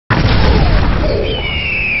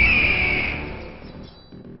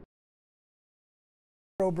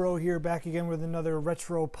RetroBro here, back again with another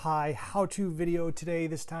Retropie how-to video. Today,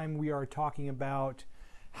 this time we are talking about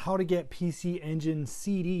how to get PC Engine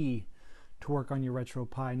CD to work on your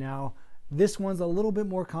Retropie. Now, this one's a little bit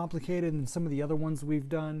more complicated than some of the other ones we've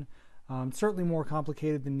done. Certainly more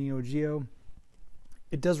complicated than Neo Geo.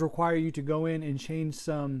 It does require you to go in and change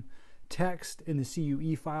some text in the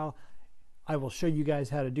CUE file. I will show you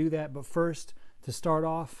guys how to do that, but first, to start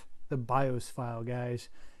off, the BIOS file, guys.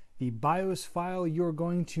 The BIOS file you're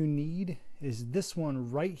going to need is this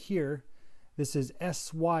one right here. This is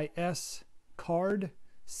SYS card,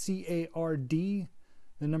 C-A-R-D,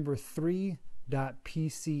 the number 3.pce.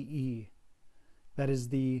 That is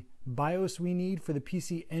the BIOS we need for the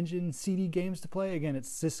PC Engine CD games to play. Again,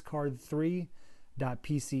 it's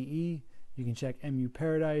syscard3.pce. You can check MU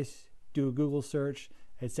Paradise, do a Google search.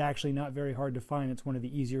 It's actually not very hard to find. It's one of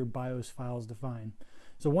the easier BIOS files to find.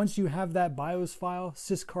 So once you have that BIOS file,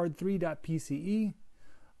 syscard3.pce,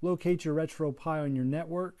 locate your RetroPie on your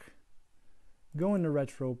network, go into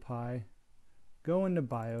RetroPie, go into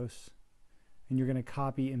BIOS, and you're going to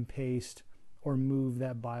copy and paste or move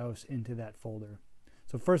that BIOS into that folder.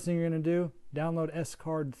 So first thing you're going to do, download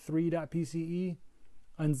syscard3.pce,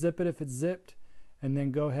 unzip it if it's zipped, and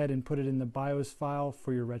then go ahead and put it in the BIOS file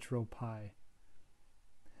for your RetroPie.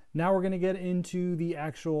 Now we're going to get into the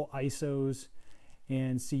actual ISOs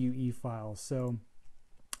and CUE files. So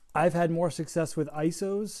I've had more success with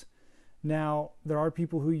ISOs. Now there are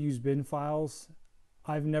people who use bin files.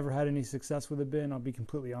 I've never had any success with a bin. I'll be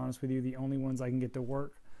completely honest with you. The only ones I can get to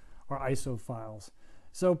work are ISO files.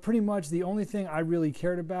 So pretty much the only thing I really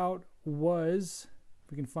cared about was,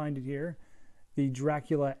 if we can find it here, the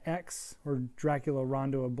Dracula X or Dracula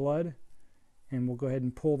Rondo of Blood, and we'll go ahead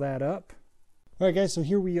and pull that up. All right, guys. So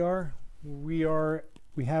here we are. We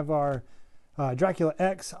have our Dracula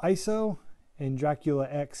X ISO and Dracula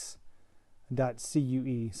X.cue.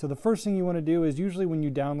 So the first thing you want to do is, usually when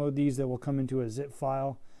you download these, they will come into a zip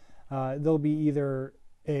file. They'll be either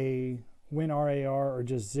a WinRAR or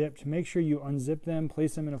just zipped. Make sure you unzip them,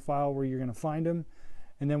 place them in a file where you're going to find them.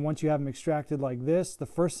 And then once you have them extracted like this, the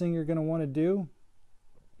first thing you're going to want to do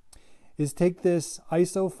is take this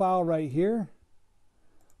ISO file right here,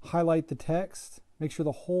 highlight the text, make sure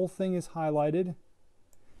the whole thing is highlighted,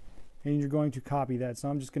 and you're going to copy that. So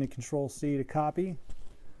I'm just going to Control-C to copy.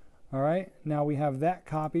 All right, now we have that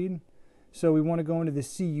copied. So we want to go into the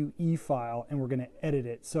CUE file and we're going to edit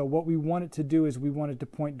it. So what we want it to do is we want it to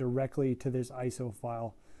point directly to this ISO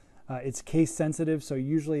file. It's case sensitive, so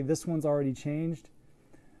usually this one's already changed,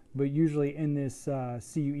 but usually in this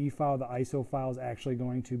CUE file, the ISO file is actually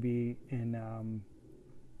going to be in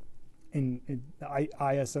the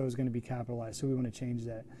ISO is going to be capitalized, so we want to change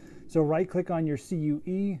that. So right click on your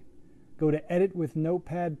CUE, go to edit with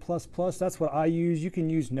Notepad++. That's what I use. You can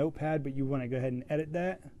use Notepad, but you want to go ahead and edit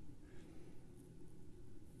that.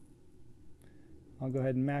 I'll go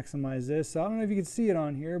ahead and maximize this. So I don't know if you can see it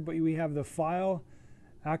on here, but we have the file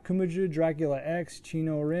Akumuja Dracula X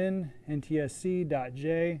Chino Rin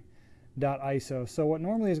ntsc.j.iso. So what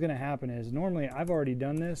normally is going to happen is, normally I've already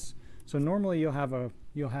done this. So normally you'll have a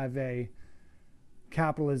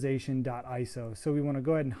capitalization.iso. So we want to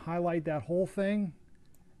go ahead and highlight that whole thing,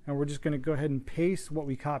 and we're just going to go ahead and paste what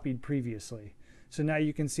we copied previously. So now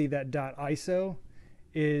you can see that .iso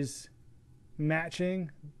is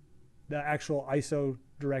matching the actual ISO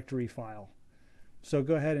directory file. So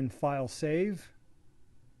go ahead and file save.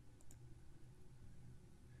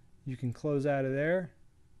 You can close out of there.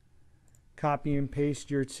 Copy and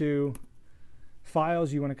paste your two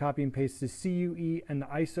files. You want to copy and paste the CUE and the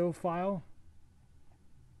ISO file.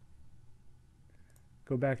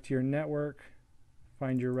 Go back to your network,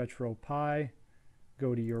 find your RetroPie,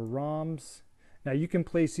 go to your ROMs. Now you can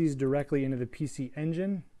place these directly into the PC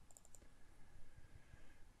Engine,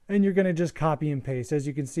 and you're going to just copy and paste. As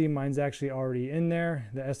you can see, mine's actually already in there.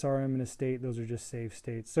 The SRM and the state, those are just saved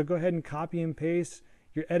states. So go ahead and copy and paste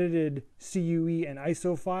your edited CUE and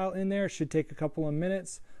ISO file in there. It should take a couple of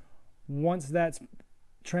minutes. Once that's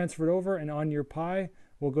transferred over and on your Pi,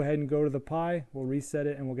 we'll go ahead and go to the Pi, we'll reset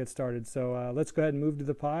it, and we'll get started. So let's go ahead and move to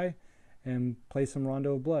the Pi and play some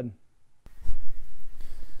Rondo of Blood.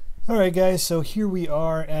 Alright guys, so here we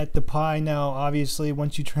are at the Pi now. Obviously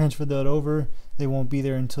once you transfer that over, they won't be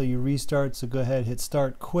there until you restart, so go ahead, hit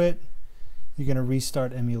start, quit. You're going to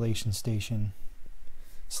restart emulation station.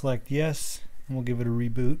 Select yes, and we'll give it a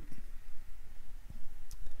reboot.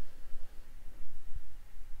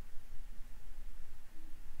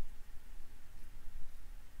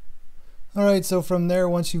 Alright, so from there,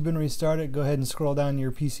 once you've been restarted, go ahead and scroll down to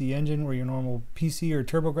your PC Engine where your normal PC or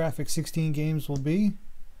TurboGrafx 16 games will be.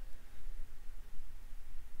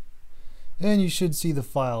 And you should see the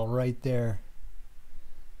file right there.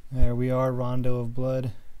 There we are, Rondo of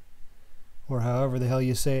Blood, or however the hell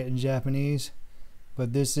you say it in Japanese.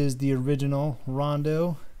 But this is the original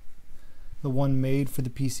Rondo, the one made for the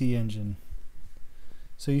PC Engine.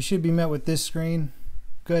 So you should be met with this screen.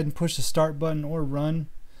 Go ahead and push the start button or run.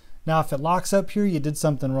 Now if it locks up here, you did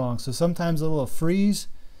something wrong. So sometimes it'll freeze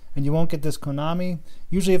and you won't get this Konami.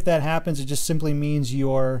 Usually if that happens, it just simply means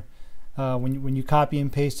you're when you copy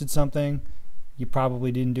and pasted something, you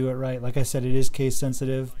probably didn't do it right. Like I said, it is case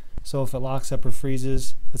sensitive. So if it locks up or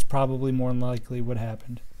freezes, that's probably more than likely what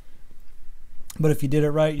happened. But if you did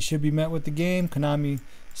it right, you should be met with the game, Konami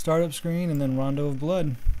startup screen, and then Rondo of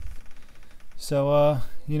Blood. So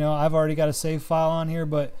you know, I've already got a save file on here,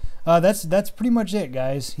 but that's pretty much it,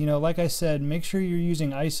 guys. You know, like I said, make sure you're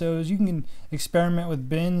using ISOs. You can experiment with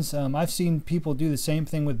bins. I've seen people do the same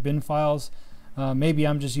thing with bin files. Maybe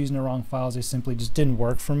I'm just using the wrong files. They simply just didn't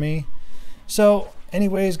work for me. So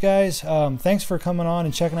anyways, guys, thanks for coming on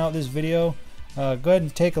and checking out this video. Go ahead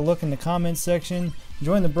and take a look in the comments section.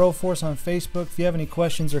 Join the Bro Force on Facebook. If you have any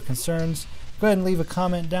questions or concerns, go ahead and leave a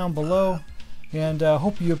comment down below. And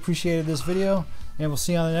hope you appreciated this video. And we'll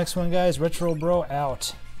see you on the next one, guys. RetroBro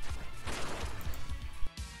out.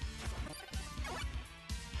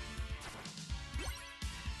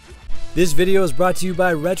 This video is brought to you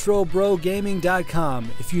by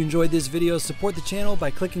RetroBroGaming.com. If you enjoyed this video, support the channel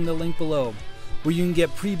by clicking the link below, where you can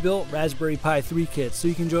get pre-built Raspberry Pi 3 kits so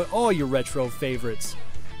you can enjoy all your retro favorites.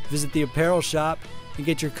 Visit the apparel shop and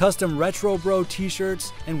get your custom RetroBro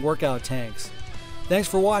t-shirts and workout tanks. Thanks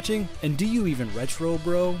for watching, and do you even retro,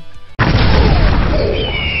 bro?